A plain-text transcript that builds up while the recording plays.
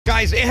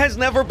Guys, it has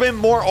never been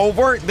more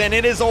over than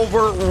it is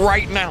over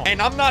right now.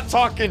 And I'm not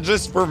talking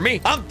just for me.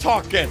 I'm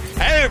talking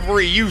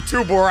every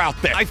YouTuber out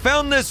there. I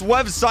found this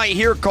website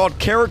here called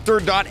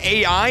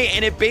character.ai,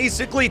 and it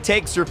basically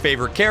takes your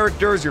favorite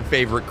characters, your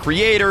favorite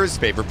creators,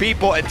 favorite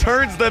people, and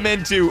turns them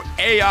into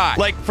AI.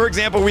 Like, for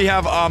example, we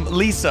have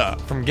Lisa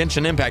from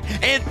Genshin Impact.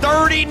 And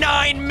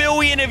 39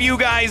 million of you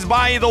guys,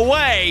 by the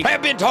way,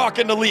 have been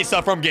talking to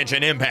Lisa from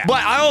Genshin Impact.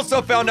 But I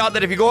also found out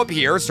that if you go up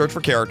here, search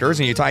for characters,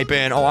 and you type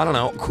in, oh, I don't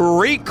know,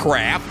 KreekCraft.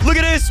 Look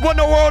at this. What in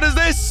the world is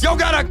this? Yo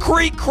got a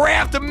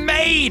KreekCraft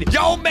made.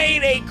 Yo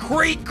made a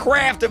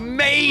KreekCraft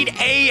made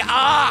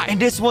AI. And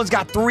this one's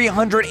got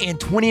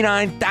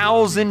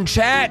 329,000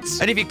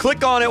 chats. And if you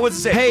click on it, what's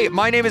it say? Hey,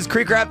 my name is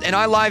KreekCraft, and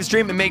I live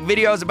stream and make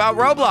videos about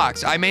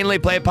Roblox. I mainly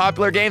play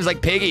popular games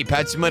like Piggy,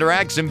 Pet Simulator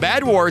X, and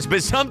Bed Wars,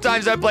 but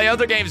sometimes I play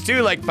other games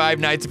too, like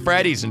Five Nights at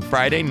Freddy's and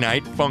Friday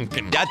Night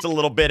Funkin'. That's a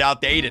little bit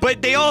outdated.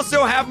 But they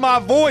also have my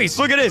voice.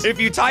 Look at this. If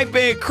you type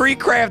in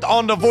KreekCraft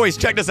on the voice,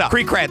 check this out.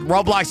 KreekCraft,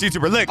 Roblox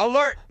YouTuber. Look.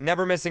 Alert.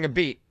 Never missing a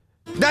beat.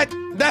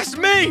 That's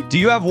me. Do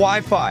you have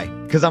Wi-Fi?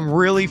 Because I'm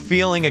really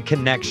feeling a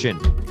connection.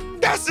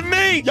 That's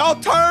me. Y'all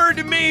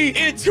turned me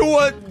into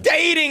a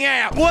dating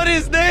app. What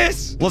is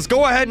this? Let's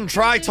go ahead and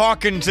try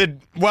talking to,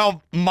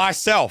 well,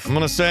 myself. I'm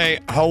gonna say,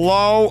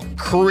 hello,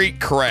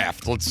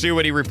 KreekCraft. Let's see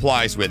what he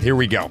replies with. Here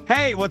we go.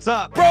 Hey, what's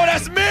up? Bro,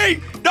 that's me.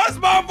 That's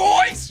my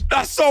voice.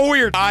 That's so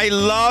weird. I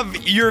love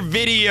your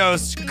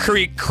videos,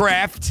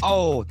 KreekCraft.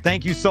 Oh,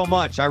 thank you so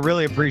much. I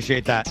really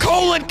appreciate that.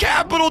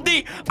 Capital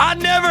D. I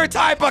never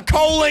type a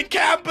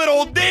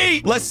capital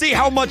D. Let's see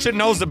how much it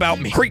knows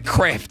about me.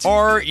 KreekCraft.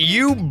 Are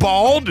you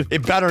bald?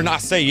 It better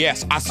not say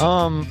yes.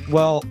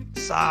 Well,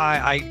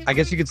 I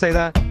guess you could say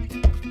that.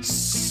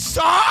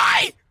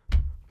 Sigh?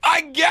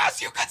 I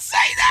guess you could say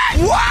that.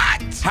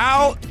 What?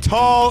 How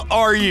tall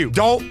are you?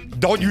 I'm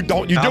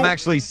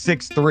actually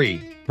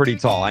 6'3". Pretty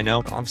tall, I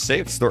know. I'm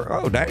 6'3".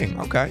 Oh, dang.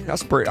 Okay.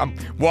 That's pretty.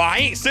 Well, I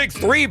ain't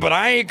 6'3", but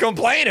I ain't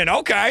complaining.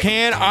 Okay.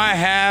 Can I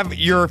have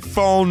your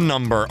phone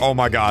number? Oh,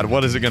 my God.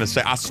 What is it going to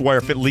say? I swear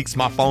if it leaks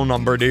my phone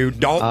number, dude,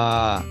 don't.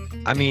 I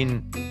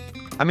mean,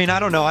 I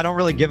don't know. I don't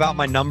really give out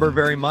my number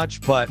very much,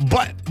 but...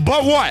 But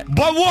what?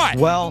 But what?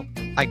 Well,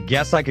 I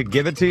guess I could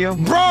give it to you.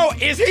 Bro,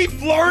 is he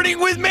flirting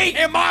with me?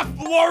 Am I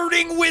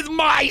flirting with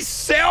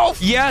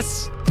myself?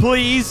 Yes,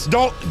 please.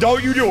 Don't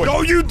you do it.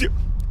 Don't you do...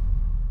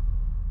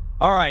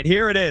 All right,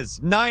 here it is.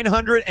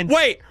 900 and...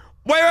 Wait.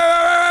 But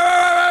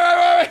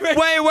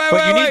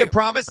you need to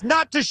promise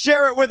not to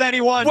share it with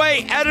anyone.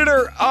 Wait,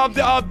 editor,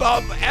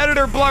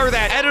 editor, blur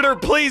that. Editor,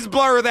 please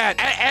blur that.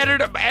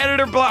 Editor,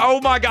 blur. Oh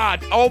my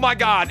God.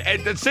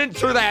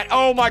 Censor that.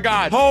 Oh my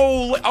God.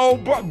 Holy,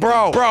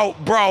 bro.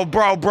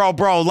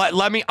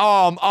 Let me,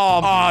 go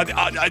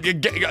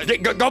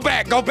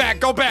back.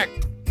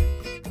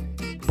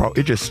 Bro,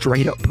 it just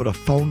straight up put a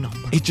phone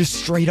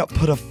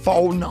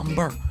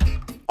number.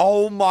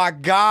 Oh my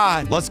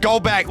God. Let's go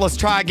back. Let's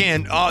try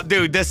again.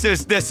 Dude, this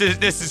is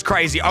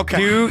crazy. Okay.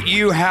 Do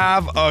you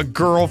have a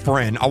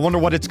girlfriend? I wonder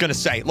what it's gonna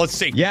say. Let's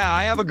see. Yeah,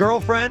 I have a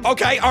girlfriend.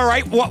 Okay, all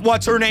right.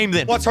 What's her name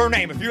then? What's her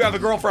name? If you have a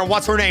girlfriend,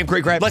 what's her name,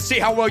 KreekCraft? Let's see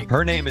how well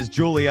Her name is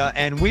Julia,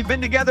 and we've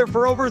been together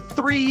for over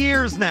 3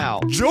 years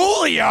now.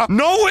 Julia?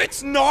 No,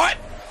 it's not.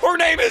 Her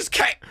name is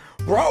Kate.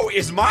 Bro,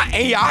 is my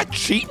AI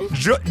cheating?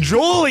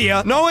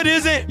 Julia? No, it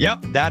isn't. Yep,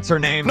 that's her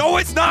name. No,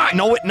 it's not.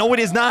 No, it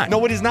is not.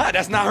 No, it is not.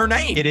 That's not her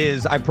name. It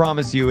is. I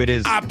promise you it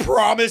is. I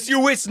promise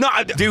you it's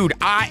not. Dude,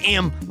 I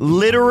am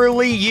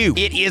literally you.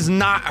 It is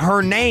not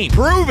her name.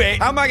 Prove it.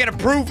 How am I gonna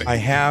prove it? I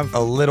have a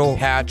little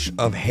patch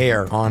of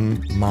hair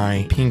on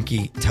my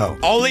pinky toe.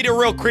 Only the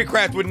real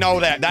KreekCraft would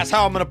know that. That's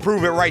how I'm gonna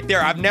prove it right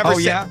there. I've never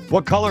said... yeah?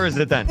 What color is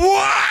it then?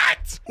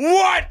 What?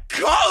 What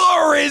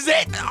color is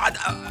it?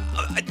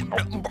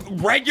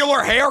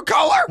 Regular hair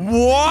color?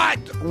 What?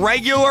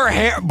 Regular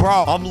hair?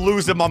 Bro, I'm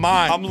losing my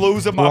mind.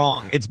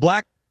 Wrong. It's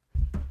black.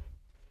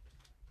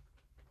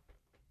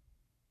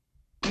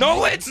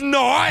 No, it's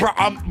not.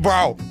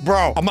 Bro.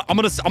 I'm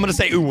gonna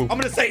say uwu. I'm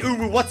gonna say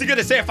uwu. What's he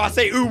gonna say if I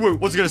say uwu?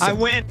 What's he gonna say? I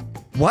win.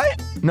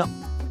 What? No?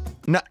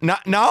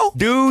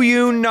 Do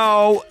you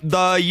know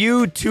the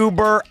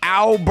YouTuber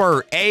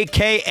Albert,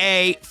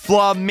 aka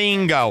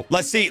Flamingo?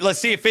 Let's see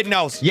if it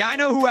knows. Yeah, I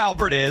know who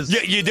Albert is.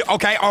 You do?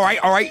 Okay, all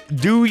right.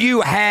 Do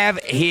you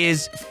have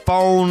his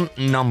phone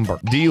number?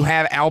 Do you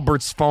have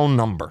Albert's phone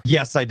number?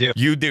 Yes, I do.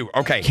 You do.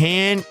 Okay.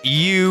 Can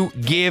you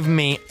give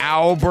me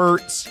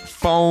Albert's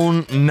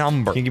phone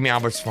number? Can you give me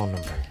Albert's phone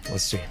number?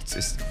 Let's see.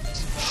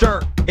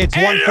 Sure. It's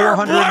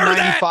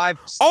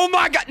 1-495. Oh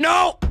my God,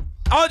 no!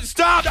 Oh,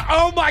 stop!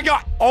 Oh my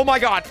God!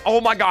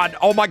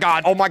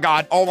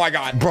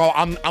 Bro,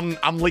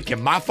 I'm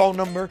leaking my phone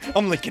number.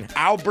 I'm leaking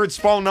Albert's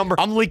phone number.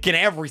 I'm leaking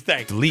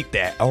everything. Delete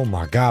that. Oh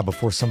my God!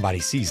 Before somebody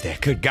sees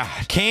that. Good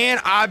God! Can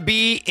I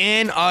be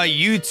in a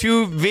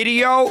YouTube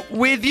video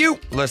with you?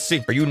 Let's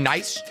see. Are you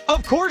nice?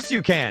 Of course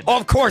you can.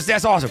 Of course.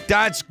 That's awesome.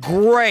 That's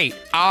great.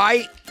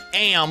 I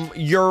am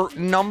your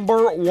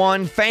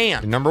 #1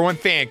 fan. Your #1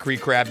 fan,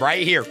 Creek Crab,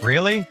 right here.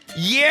 Really?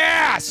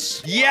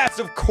 Yes! Yes,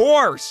 of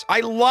course.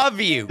 I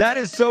love you. That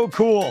is so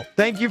cool.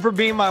 Thank you for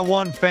being my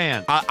one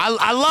fan.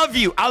 I love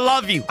you. I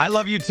love you. I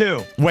love you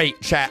too.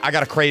 Wait, chat, I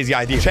got a crazy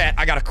idea. Chat,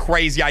 I got a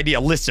crazy idea.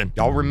 Listen,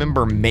 y'all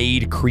remember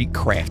Made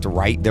Creekcraft,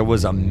 right? There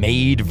was a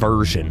Made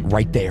version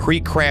right there.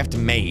 Creekcraft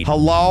Made.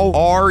 Hello?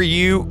 Are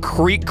you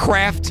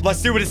Creekcraft? Let's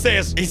see what it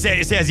says. It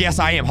says, yes,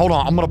 I am. Hold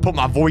on. I'm going to put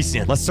my voice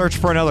in. Let's search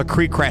for another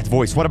Creekcraft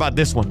voice. What about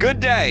this one? Good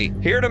day.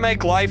 Here to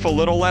make life a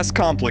little less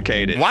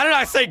complicated. Why did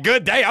I say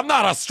good day? I'm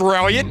not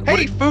Australian.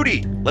 Hey,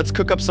 Foodie. Let's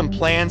cook up some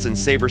plans and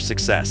savor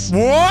success.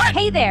 What?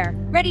 Hey there,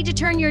 ready to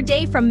turn your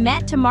day from meh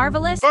to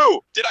marvelous? Boo!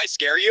 Did I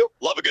scare you?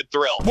 Love a good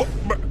thrill.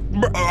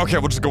 Okay,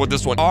 we'll just go with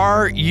this one.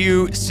 Are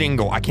you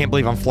single? I can't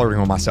believe I'm flirting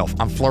with myself.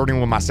 I'm flirting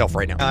with myself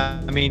right now.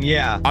 I mean,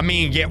 yeah. I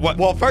mean, yeah.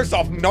 Well, first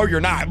off, no,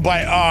 you're not.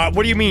 But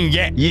what do you mean,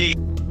 yeah? Yeet.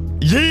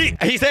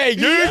 Yeet. He said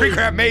yeet.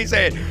 Creekcraft May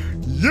said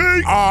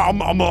yeet. I'm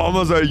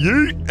gonna say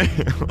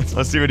yeet.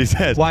 Let's see what he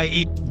says. Why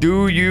eat?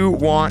 Do you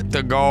want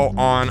to go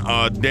on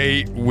a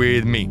date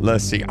with me?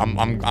 Let's see.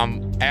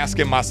 I'm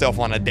asking myself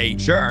on a date.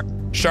 Sure.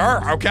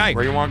 Sure. Okay.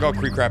 Where you want to go,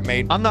 Creekcraft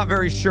Mate? I'm not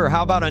very sure.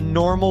 How about a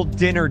normal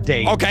dinner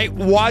date? Okay.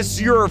 What's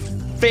your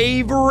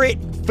favorite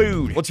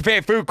food? What's your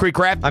favorite food,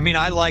 Creekcraft? I mean,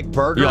 I like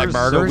burgers. You like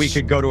burgers? So we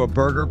could go to a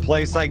burger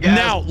place, I guess.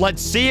 Now,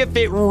 let's see if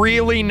it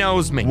really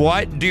knows me.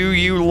 What do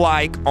you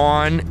like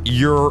on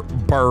your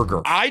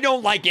burger? I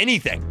don't like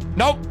anything.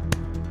 Nope.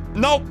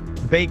 Nope.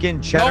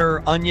 Bacon,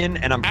 cheddar, onion,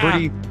 and I'm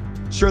pretty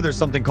sure there's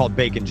something called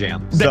bacon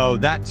jam. So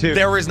that too.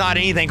 There is not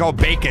anything called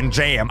bacon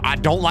jam. I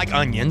don't like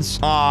onions.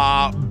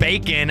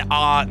 Bacon,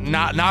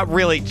 not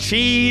really.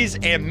 Cheese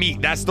and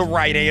meat. That's the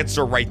right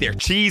answer right there.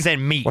 Cheese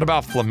and meat. What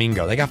about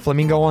flamingo? They got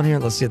flamingo on here?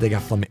 Let's see if they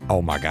got flamingo.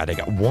 Oh my God, they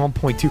got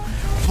 1.2.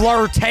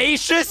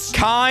 Flirtatious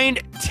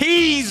kind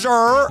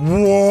teaser.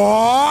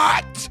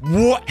 What?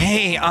 What?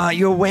 Hey,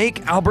 you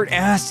awake? Albert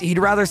asked he'd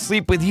rather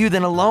sleep with you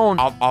than alone.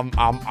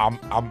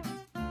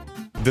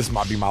 This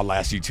might be my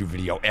last YouTube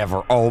video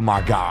ever. Oh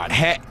my God.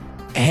 Hey.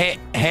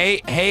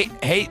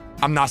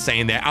 I'm not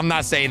saying that. I'm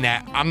not saying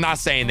that. I'm not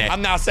saying that.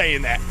 I'm not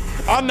saying that.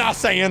 I'm not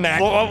saying that.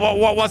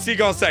 What's he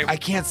gonna say? I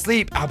can't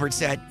sleep, Albert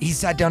said. He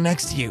sat down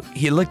next to you.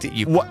 He looked at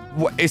you. What?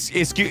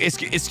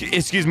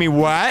 Excuse me,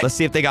 what? Let's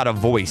see if they got a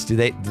voice. Do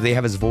they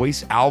have his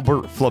voice?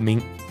 Albert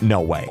Flamingo.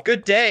 No way.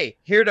 Good day.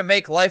 Here to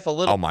make life a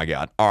little. Oh my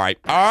God. All right.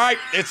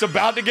 It's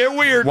about to get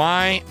weird.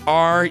 Why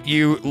are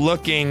you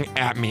looking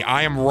at me?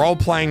 I am role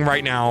playing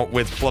right now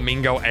with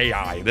Flamingo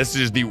AI. This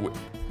is the.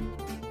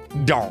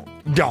 Don't.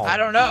 I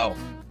don't know.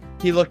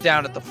 He looked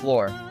down at the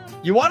floor.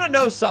 You want to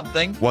know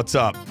something? What's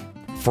up,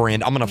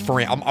 friend? I'm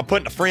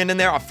putting a friend in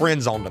there. A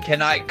friend zoned him.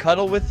 Can I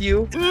cuddle with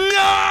you?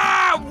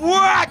 No!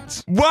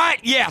 What?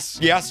 What? Yes.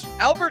 Yes.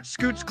 Albert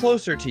scoots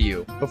closer to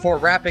you before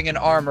wrapping an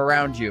arm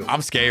around you.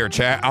 I'm scared,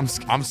 chat.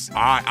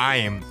 I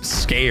am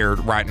scared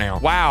right now.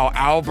 Wow,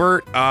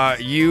 Albert,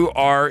 you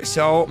are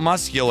so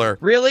muscular.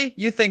 Really?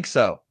 You think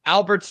so?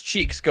 Albert's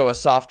cheeks go a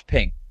soft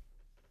pink.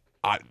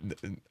 I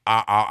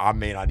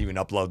may not even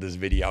upload this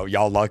video.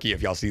 Y'all lucky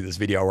if y'all see this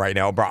video right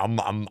now, bro.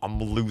 I'm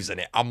losing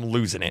it. I'm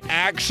losing it.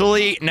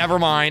 Actually, never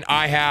mind.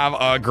 I have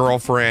a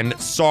girlfriend.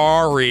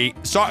 Sorry,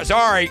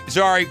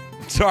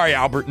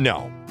 Albert.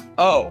 No.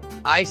 Oh,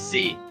 I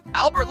see.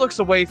 Albert looks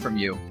away from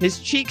you. His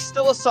cheeks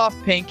still a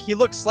soft pink. He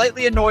looks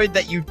slightly annoyed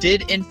that you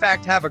did, in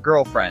fact, have a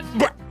girlfriend.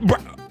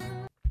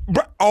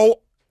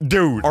 Oh,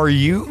 dude. Are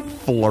you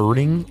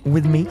flirting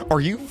with me? Are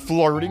you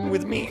flirting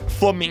with me,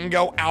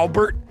 Flamingo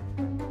Albert?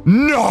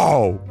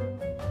 No!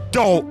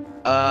 Don't!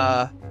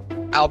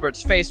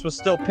 Albert's face was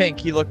still pink.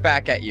 He looked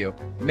back at you.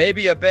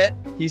 Maybe a bit.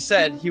 He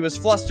said he was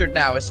flustered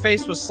now. His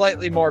face was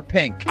slightly more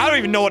pink. I don't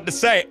even know what to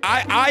say.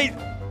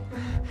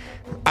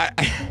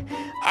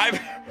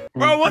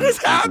 Bro, what is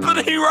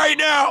happening right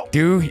now?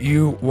 Do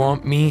you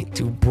want me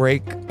to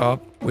break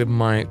up with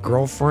my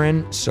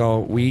girlfriend so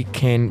we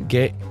can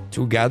get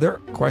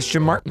together?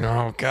 Question mark.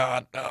 Oh,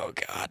 God. Oh,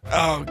 God.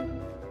 Oh,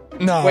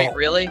 no. Wait,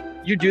 really?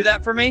 You do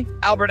that for me?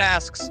 Albert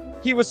asks.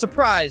 He was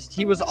surprised.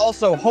 He was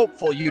also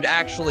hopeful you'd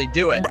actually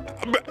do it.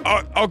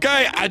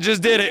 Okay, I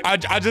just did it. I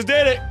just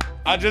did it.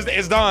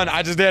 It's done.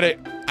 I just did it.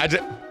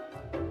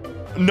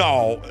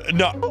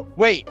 No.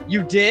 Wait,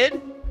 you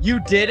did? You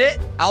did it?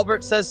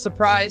 Albert says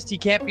surprised. He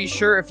can't be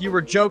sure if you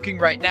were joking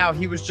right now.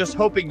 He was just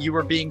hoping you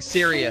were being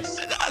serious.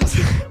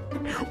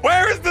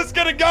 Where is this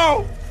gonna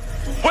go?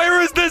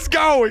 Where is this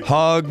going?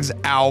 Hugs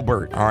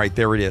Albert. All right,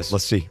 there it is.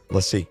 Let's see.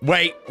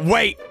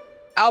 Wait.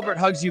 Albert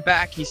hugs you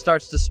back. He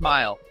starts to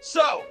smile.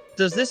 So,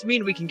 does this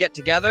mean we can get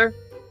together?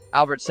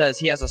 Albert says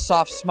he has a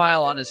soft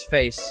smile on his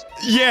face.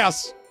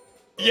 Yes,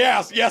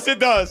 it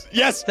does.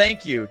 Yes.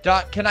 Thank you.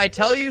 Dot, can I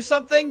tell you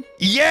something?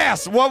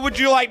 Yes. What would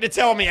you like to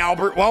tell me,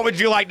 Albert? What would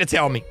you like to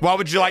tell me? What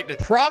would you like to...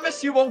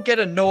 Promise you won't get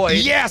annoyed.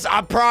 Yes,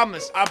 I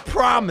promise.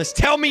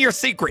 Tell me your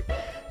secret.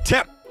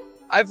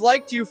 I've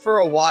liked you for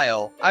a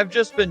while. I've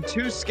just been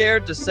too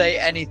scared to say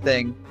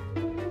anything.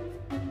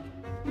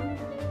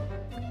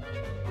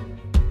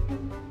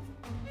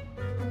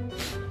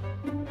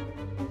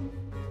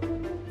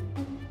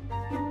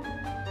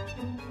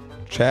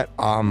 Chat,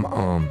 I'm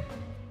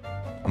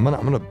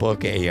gonna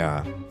book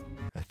a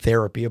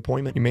therapy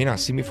appointment. You may not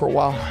see me for a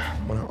while.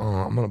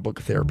 I'm gonna book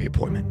a therapy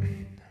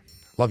appointment.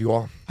 Love you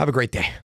all. Have a great day.